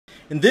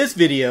In this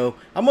video,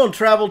 I'm going to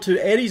travel to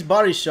Eddy's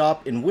body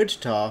shop in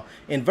Wichita,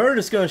 and Vern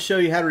is going to show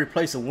you how to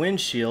replace a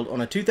windshield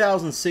on a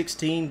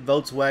 2016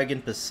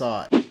 Volkswagen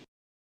Passat.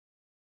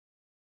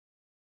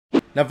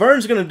 Now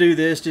Vern's going to do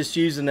this just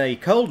using a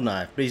cold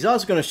knife, but he's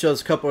also going to show us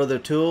a couple other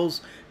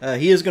tools.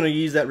 He is going to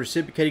use that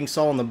reciprocating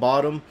saw on the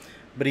bottom,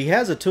 but he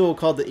has a tool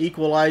called the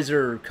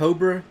Equalizer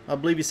Cobra, I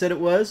believe he said it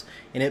was,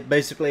 and it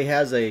basically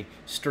has a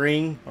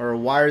string or a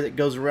wire that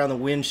goes around the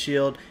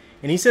windshield.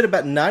 And he said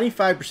about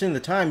 95% of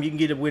the time you can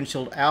get a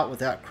windshield out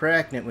without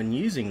cracking it when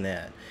using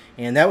that.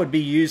 And that would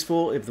be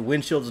useful if the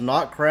windshield's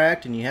not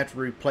cracked and you have to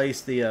replace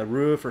the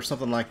roof or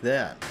something like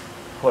that.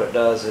 What it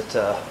does, it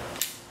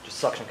just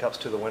suction cups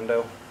to the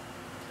window.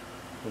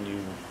 And you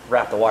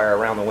wrap the wire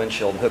around the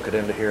windshield and hook it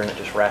into here, and it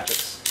just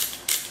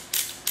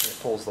ratchets. And it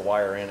pulls the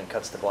wire in and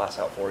cuts the glass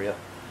out for you.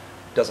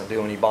 Doesn't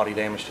do any body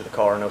damage to the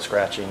car, no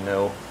scratching,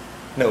 no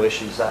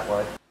issues that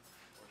way.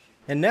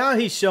 And now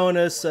he's showing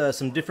us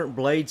some different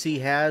blades he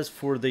has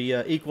for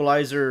the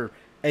Equalizer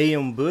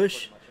AM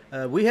bush.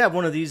 We have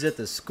one of these at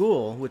the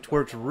school, which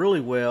works really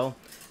well,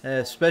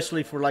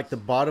 especially for like the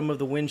bottom of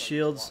the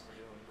windshields.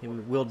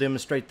 We'll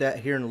demonstrate that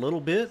here in a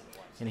little bit,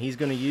 and he's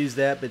going to use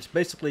that, but it's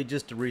basically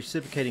just a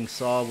reciprocating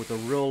saw with a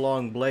real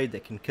long blade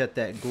that can cut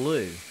that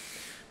glue.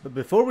 But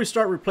before we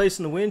start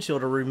replacing the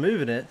windshield or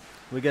removing it,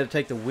 we got to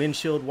take the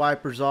windshield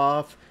wipers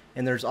off,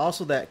 and there's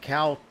also that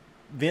cowl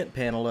vent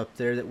panel up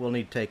there that we'll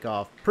need to take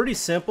off. Pretty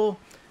simple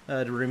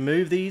to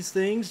remove these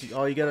things.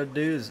 All you got to do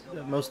is,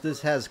 most of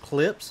this has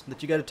clips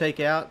that you got to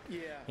take out,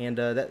 and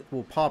that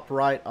will pop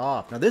right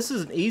off. Now this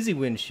is an easy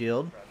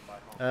windshield.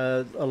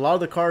 A lot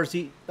of the cars,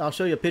 I'll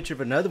show you a picture of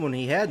another one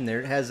he had in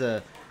there. It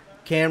has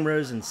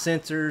cameras and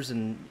sensors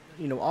and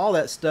all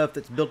that stuff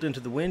that's built into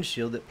the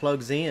windshield that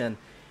plugs in.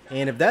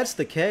 And if that's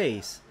the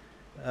case,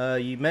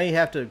 you may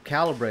have to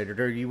calibrate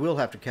it, or you will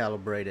have to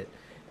calibrate it.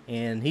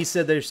 And he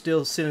said they're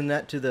still sending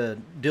that to the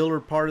dealer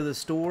part of the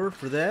store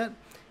for that.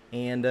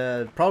 And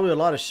probably a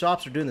lot of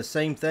shops are doing the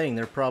same thing.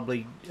 They're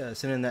probably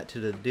sending that to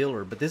the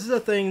dealer. But this is a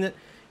thing that,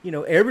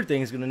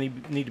 everything is going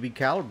to need to be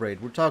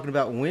calibrated. We're talking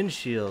about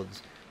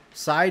windshields,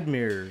 side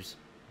mirrors,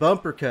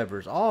 bumper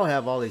covers, all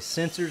have all these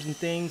sensors and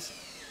things.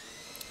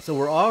 So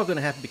we're all going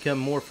to have to become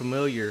more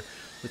familiar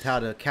with how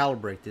to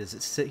calibrate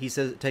this. He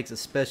says it takes a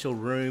special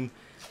room.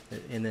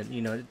 And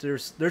then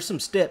there's some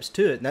steps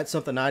to it, and that's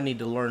something I need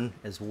to learn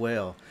as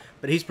well.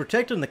 But he's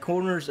protecting the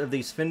corners of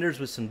these fenders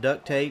with some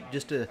duct tape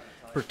just to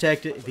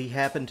protect it if he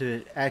happened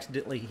to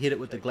accidentally hit it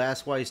with the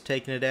glass while he's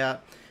taking it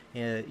out.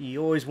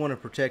 You always want to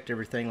protect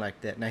everything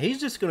like that. Now he's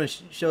just going to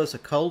show us a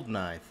cold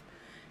knife,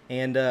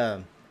 and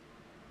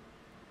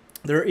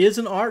there is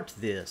an art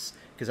to this,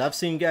 because I've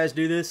seen guys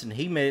do this and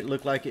he made it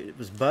look like it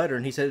was butter,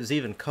 and he said it was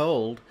even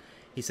cold.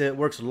 He said it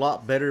works a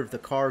lot better if the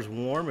car's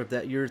warm, if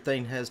that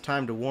urethane has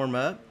time to warm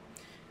up.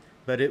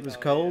 But it was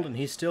cold, and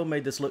he still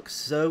made this look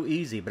so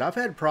easy. But I've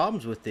had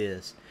problems with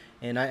this,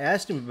 and I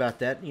asked him about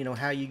that,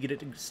 how you get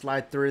it to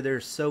slide through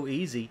there so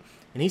easy.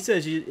 And he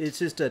says it's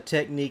just a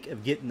technique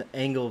of getting the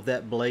angle of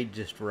that blade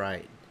just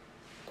right.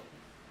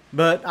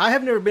 But I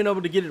have never been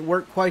able to get it to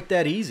work quite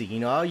that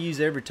easy. I'll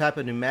use every type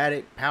of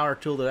pneumatic power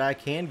tool that I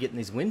can getting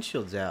these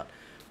windshields out.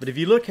 But if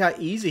you look how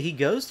easy he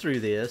goes through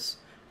this,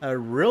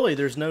 really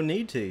there's no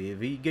need to.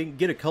 If you can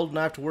get a cold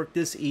knife to work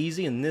this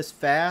easy and this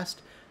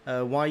fast,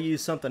 why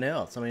use something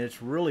else? I mean,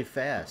 it's really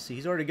fast.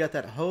 He's already got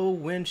that whole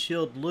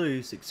windshield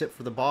loose except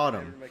for the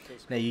bottom.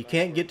 Now you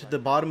can't get to the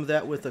bottom of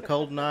that with a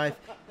cold knife.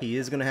 He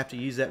is going to have to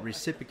use that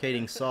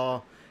reciprocating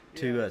saw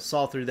to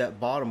saw through that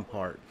bottom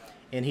part.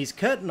 And he's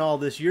cutting all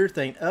this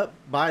urethane up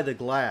by the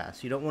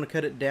glass. You don't want to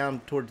cut it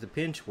down towards the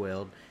pinch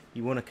weld.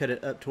 You want to cut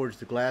it up towards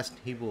the glass.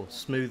 He will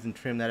smooth and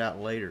trim that out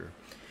later.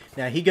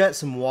 Now he got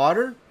some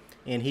water,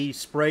 and he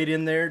sprayed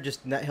in there,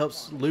 and that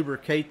helps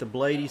lubricate the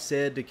blade, he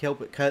said, to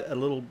help it cut a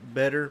little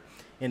better.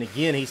 And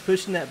again, he's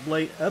pushing that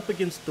blade up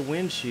against the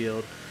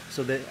windshield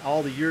so that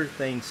all the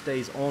urethane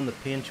stays on the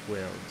pinch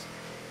welds.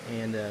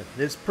 And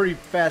this is a pretty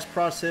fast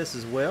process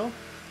as well.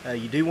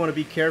 You do want to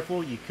be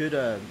careful. You could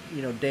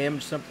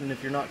damage something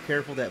if you're not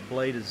careful. That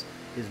blade is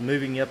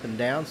moving up and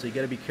down, so you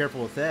got to be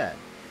careful with that.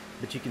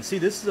 But you can see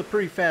this is a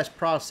pretty fast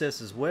process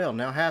as well.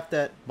 Now half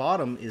that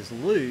bottom is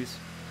loose,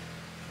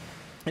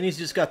 and he's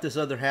just got this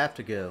other half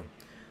to go.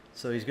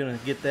 So he's going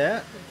to get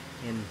that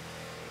and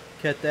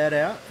cut that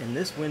out, and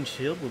this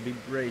windshield will be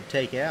ready to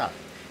take out.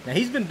 Now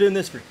he's been doing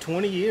this for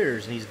 20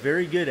 years, and he's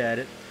very good at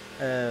it.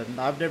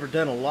 I've never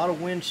done a lot of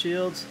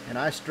windshields, and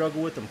I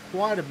struggle with them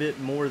quite a bit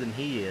more than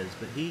he is.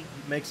 But he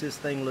makes this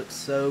thing look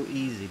so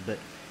easy. But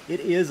it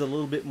is a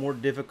little bit more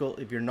difficult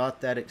if you're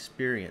not that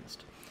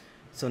experienced.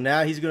 So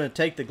now he's going to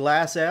take the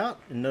glass out,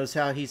 and notice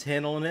how he's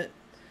handling it.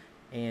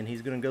 And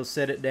he's going to go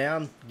set it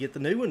down, get the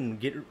new one, and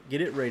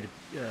get it ready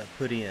to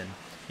put in.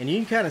 And you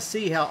can kind of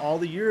see how all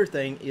the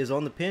urethane is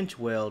on the pinch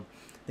weld.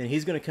 Then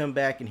he's going to come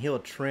back and he'll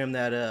trim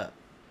that up.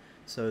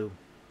 So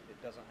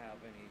it doesn't have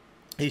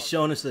any. He's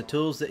showing us the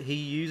tools that he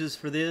uses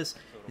for this.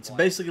 It's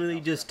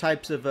basically just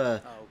types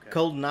of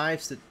cold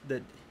knives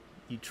that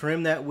you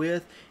trim that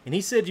with. And he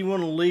said you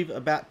want to leave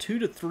about 2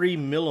 to 3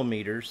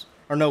 millimeters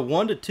or no,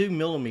 1 to 2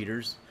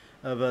 millimeters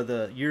of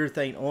the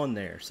urethane on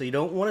there. So you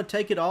don't want to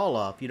take it all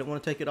off. You don't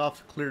want to take it off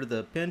to clear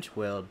the pinch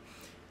weld.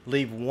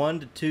 Leave 1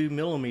 to 2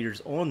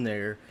 millimeters on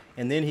there,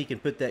 and then he can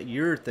put that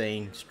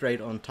urethane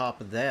straight on top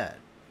of that.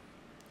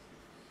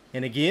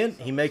 And again,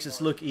 he makes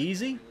this look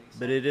easy,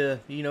 but it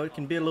you know, it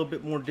can be a little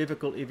bit more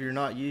difficult if you're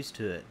not used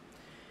to it.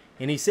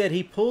 And he said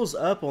he pulls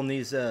up on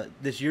these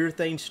this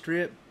urethane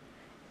strip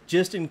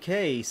just in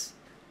case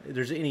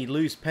there's any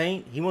loose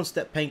paint. He wants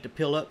that paint to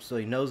peel up so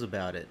he knows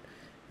about it.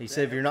 He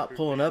said if you're not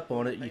pulling up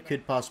on it, you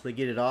could possibly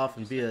get it off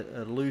and be a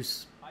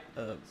loose,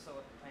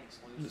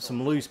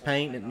 some loose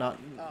paint and not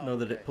know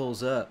that it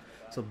pulls up.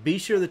 So be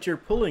sure that you're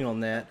pulling on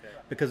that,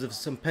 because if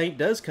some paint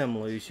does come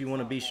loose, you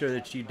want to be sure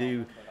that you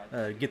do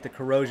get the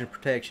corrosion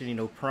protection, you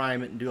know,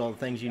 prime it and do all the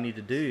things you need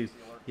to do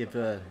if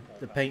the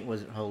paint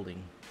wasn't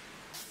holding.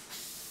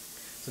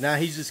 So now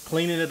he's just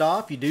cleaning it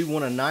off. You do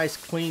want a nice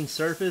clean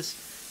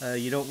surface.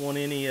 You don't want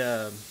any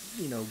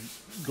you know,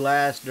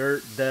 glass,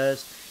 dirt,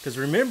 dust. Because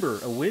remember,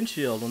 a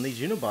windshield on these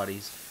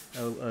unibodies,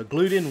 a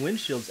glued-in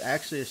windshield is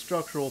actually a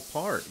structural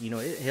part. You know,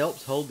 it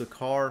helps hold the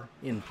car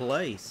in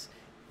place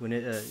when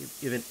it,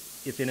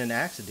 if in an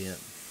accident.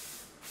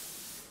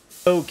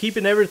 So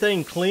keeping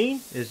everything clean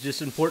is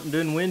just important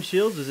doing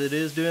windshields as it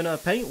is doing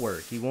paint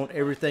work. You want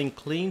everything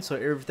clean so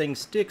everything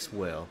sticks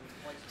well.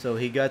 So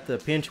he got the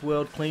pinch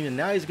weld clean, and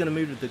now he's going to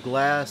move to the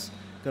glass,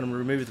 going to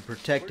remove the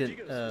protectant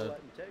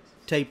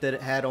tape that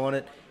it had on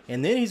it.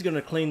 And then he's going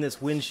to clean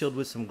this windshield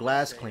with some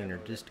glass cleaner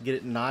just to get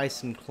it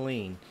nice and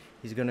clean.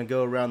 He's going to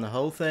go around the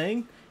whole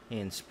thing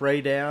and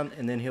spray down,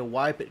 and then he'll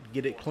wipe it to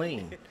get it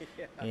clean.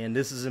 And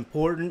this is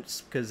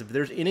important because if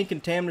there's any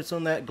contaminants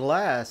on that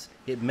glass,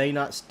 it may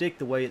not stick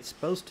the way it's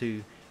supposed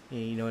to.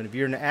 You know, and if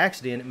you're in an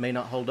accident, it may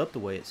not hold up the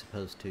way it's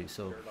supposed to.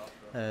 So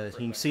you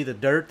can see the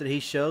dirt that he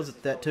shows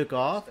that took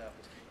off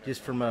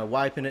just from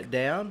wiping it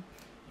down.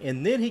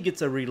 And then he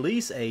gets a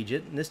release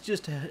agent, and it's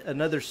just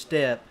another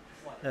step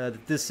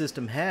that this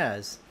system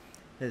has.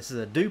 This is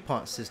a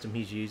DuPont system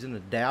he's using, a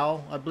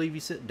Dow, I believe he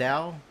said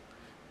Dow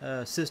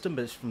system,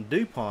 but it's from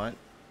DuPont.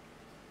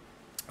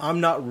 I'm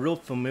not real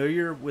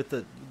familiar with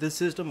this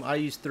system. I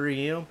use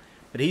 3M,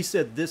 but he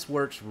said this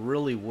works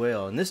really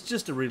well. And this is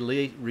just a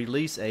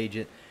release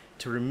agent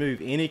to remove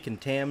any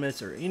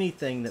contaminants or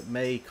anything that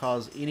may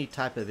cause any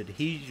type of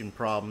adhesion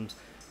problems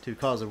to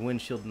cause a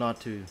windshield not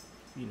to,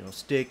 you know,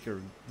 stick or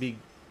be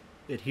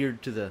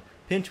adhered to the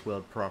pinch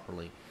weld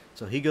properly.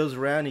 So he goes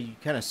around and you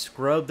kind of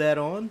scrub that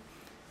on,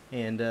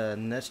 and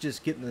that's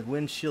just getting the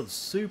windshield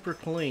super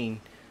clean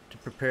to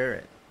prepare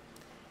it.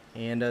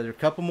 And there are a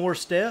couple more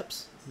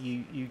steps.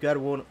 You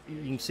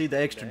can see the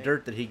extra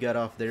dirt that he got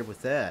off there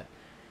with that.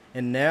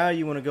 And now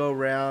you want to go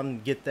around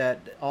and get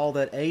all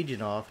that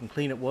agent off and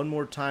clean it one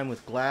more time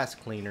with glass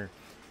cleaner,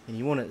 and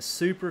you want it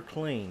super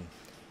clean.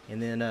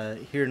 And then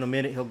here in a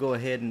minute he'll go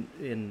ahead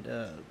and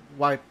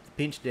wipe the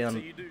pinch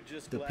down,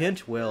 the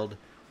pinch weld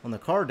on the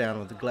car down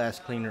with the glass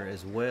cleaner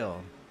as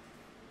well.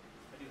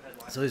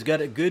 So he's got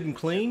it good and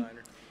clean.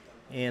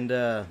 And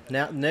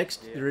now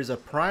next there is a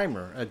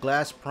primer, a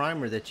glass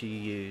primer that you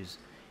use,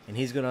 and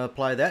he's going to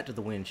apply that to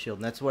the windshield,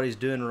 and that's what he's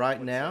doing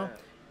right now.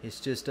 It's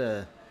just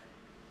a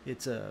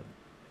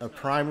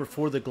primer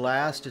for the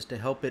glass just to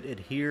help it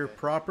adhere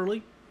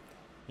properly.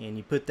 And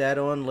you put that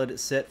on, let it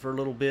set for a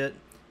little bit.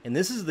 And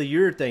this is the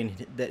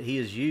urethane that he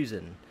is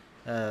using.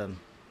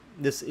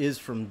 This is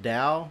from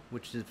Dow,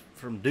 which is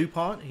from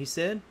DuPont, he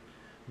said.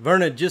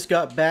 Vern had just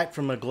got back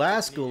from a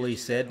glass school, he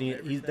said.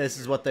 This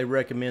is what they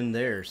recommend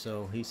there.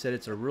 So he said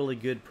it's a really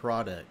good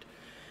product.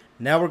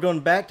 Now we're going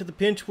back to the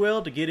pinch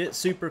weld to get it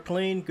super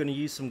clean. Going to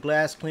use some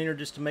glass cleaner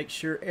just to make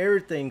sure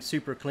everything's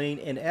super clean.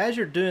 And as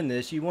you're doing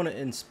this, you want to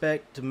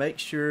inspect to make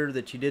sure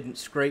that you didn't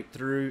scrape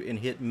through and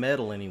hit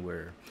metal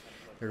anywhere.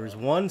 There was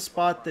one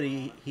spot that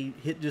he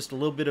hit just a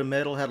little bit of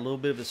metal, had a little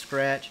bit of a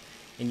scratch,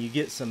 and you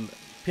get some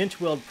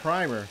pinch weld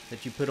primer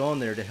that you put on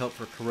there to help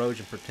for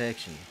corrosion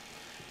protection.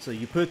 So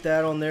you put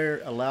that on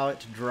there, allow it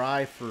to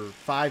dry for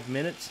 5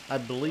 minutes, I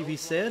believe he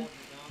said,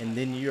 and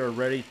then you are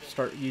ready to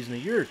start using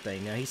the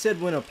urethane. Now he said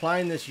when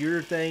applying this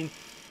urethane,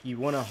 you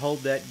want to hold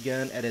that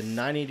gun at a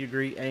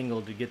 90-degree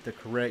angle to get the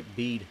correct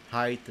bead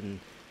height and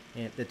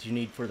that you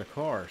need for the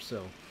car.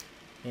 So,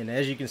 and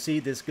as you can see,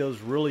 this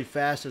goes really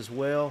fast as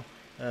well.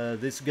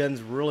 This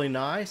gun's really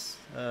nice.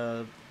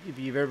 If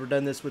you've ever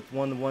done this with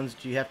one of the ones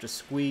that you have to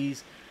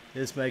squeeze,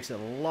 this makes it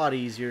a lot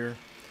easier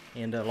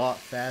and a lot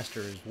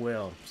faster as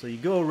well. So you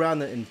go around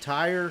the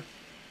entire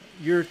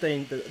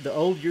urethane, the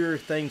old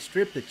urethane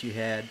strip that you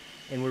had,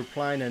 and we're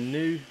applying a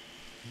new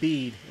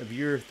bead of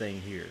urethane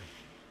here.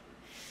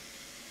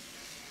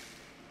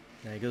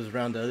 Now he goes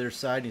around the other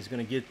side and he's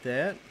going to get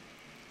that.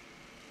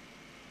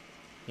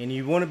 And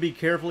you want to be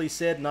careful, he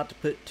said, not to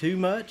put too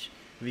much.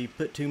 If you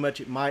put too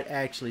much, it might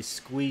actually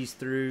squeeze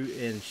through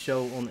and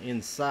show on the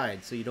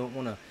inside. So you don't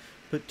want to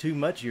put too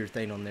much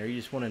urethane on there. You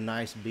just want a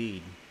nice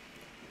bead.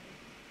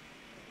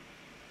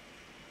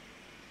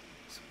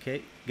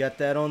 Okay, got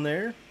that on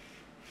there.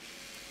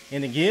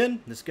 And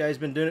again, this guy's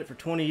been doing it for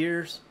 20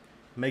 years.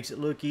 Makes it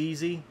look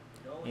easy.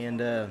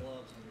 And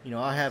You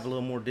know, I have a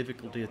little more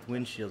difficulty with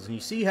windshields, and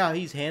you see how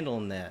he's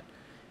handling that.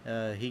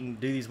 He can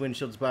do these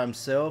windshields by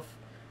himself,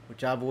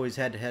 which I've always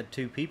had to have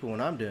 2 people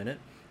when I'm doing it.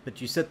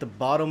 But you set the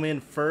bottom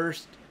end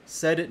first,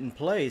 set it in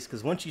place,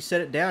 because once you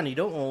set it down, you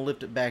don't want to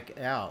lift it back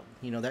out.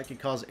 You know, that could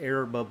cause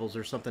air bubbles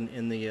or something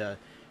in the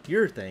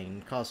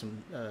urethane, cause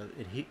some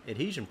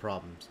adhesion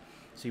problems.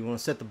 So you want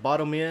to set the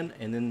bottom end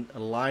and then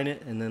align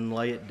it and then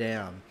lay it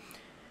down.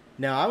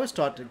 Now, I was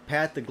taught to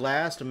pat the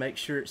glass to make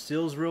sure it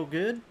seals real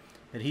good,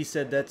 but he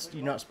said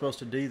you're not supposed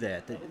to do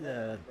that.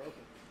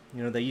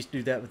 You know, they used to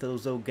do that with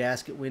those old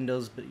gasket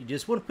windows, but you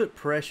just want to put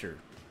pressure.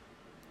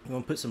 You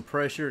want to put some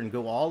pressure and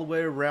go all the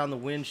way around the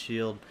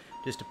windshield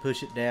just to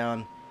push it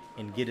down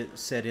and get it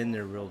set in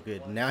there real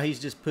good. Now he's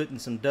just putting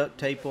some duct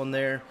tape on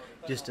there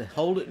just to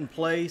hold it in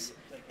place.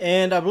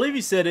 And I believe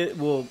he said it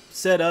will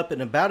set up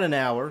in about an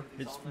hour.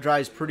 It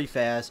dries pretty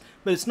fast,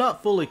 but it's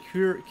not fully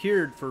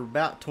cured for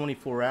about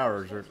 24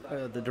 hours. Or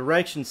the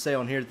directions say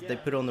on here that they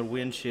put on their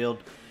windshield,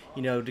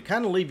 you know, to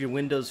kind of leave your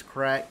windows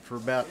cracked for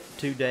about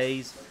 2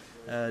 days,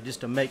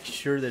 just to make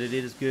sure that it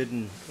is good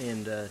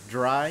and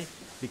dry.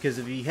 Because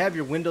if you have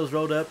your windows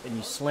rolled up and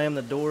you slam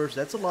the doors,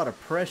 that's a lot of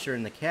pressure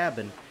in the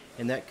cabin,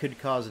 and that could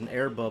cause an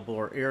air bubble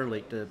or air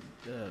leak to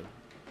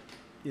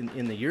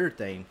in the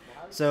urethane.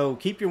 So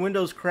keep your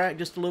windows cracked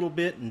just a little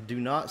bit and do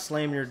not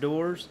slam your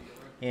doors.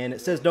 And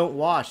it says don't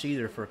wash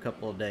either for a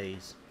couple of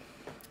days.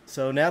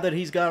 So now that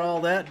he's got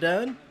all that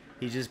done,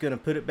 he's just going to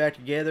put it back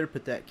together,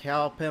 put that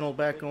cowl panel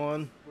back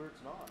on,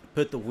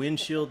 put the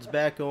windshields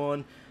back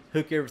on,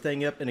 hook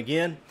everything up. And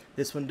again,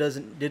 this one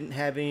didn't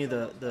have any of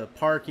the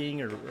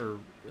parking or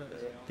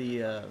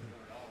the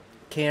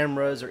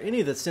cameras or any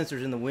of the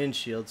sensors in the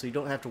windshield, so you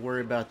don't have to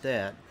worry about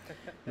that.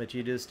 But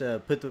you just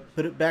put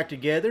it back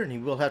together, and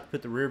you will have to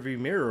put the rear view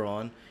mirror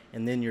on,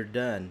 and then you're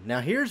done. Now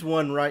here's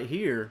one right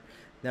here.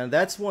 Now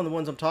that's one of the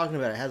ones I'm talking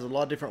about. It has a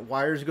lot of different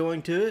wires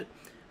going to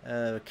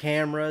it,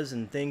 cameras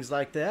and things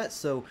like that.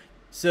 So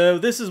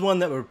this is one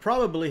that would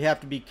probably have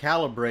to be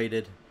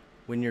calibrated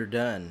when you're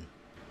done.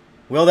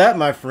 Well, that,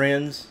 my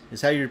friends,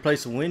 is how you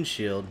replace a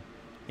windshield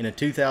in a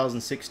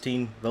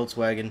 2016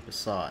 Volkswagen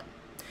Passat.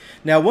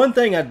 Now, one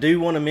thing I do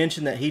want to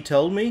mention that he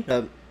told me,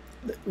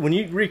 when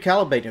you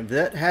recalibrate it,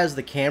 that has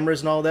the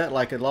cameras and all that,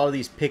 like a lot of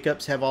these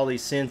pickups have all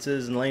these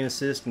sensors and lane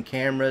assist and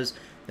cameras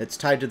that's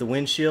tied to the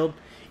windshield.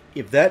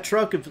 If that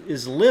truck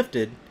is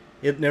lifted,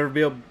 it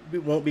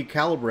won't be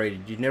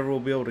calibrated. You never will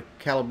be able to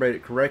calibrate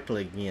it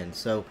correctly again.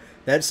 So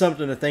that's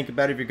something to think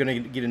about if you're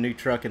going to get a new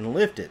truck and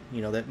lift it.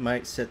 You know, that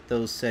might set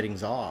those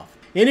settings off.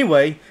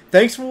 Anyway,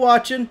 thanks for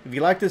watching. If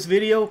you like this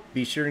video,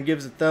 be sure and give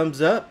us a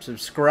thumbs up,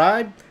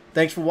 subscribe.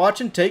 Thanks for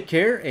watching, take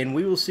care, and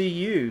we will see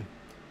you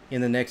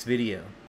in the next video.